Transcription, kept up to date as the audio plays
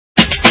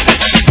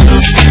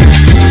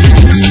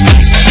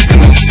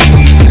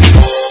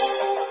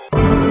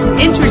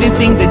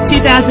Introducing the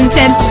 2010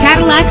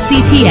 Cadillac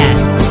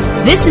CTS.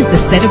 This is the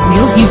set of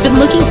wheels you've been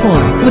looking for,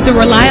 with a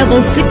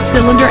reliable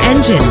 6-cylinder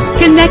engine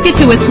connected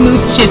to a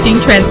smooth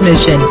shifting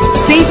transmission.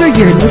 Savor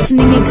your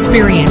listening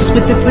experience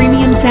with the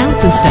premium sound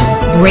system.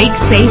 Brake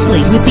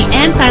safely with the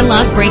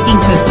anti-lock braking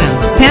system.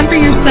 Pamper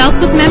yourself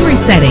with memory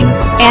settings.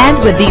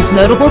 And with these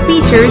notable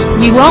features,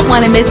 you won't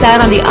want to miss out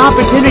on the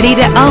opportunity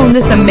to own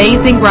this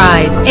amazing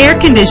ride. Air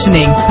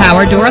conditioning,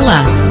 power door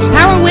locks,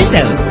 power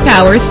windows,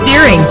 power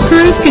steering,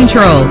 cruise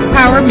control,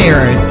 power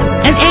mirrors,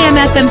 an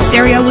AM/FM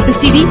stereo with a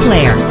CD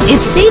player. If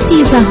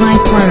safety is a high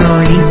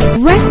priority,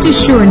 rest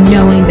assured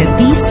knowing that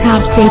these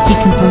top safety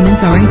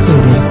components are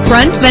included.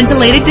 Front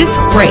ventilated disc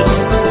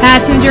brakes,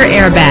 passenger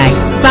airbag,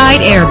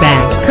 side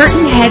airbag,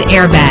 curtain head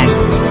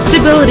airbags,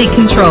 stability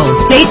control,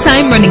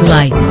 daytime running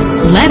lights.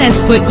 Let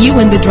us put you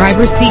in the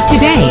driver's seat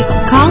today.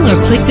 Call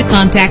or click to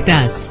contact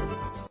us.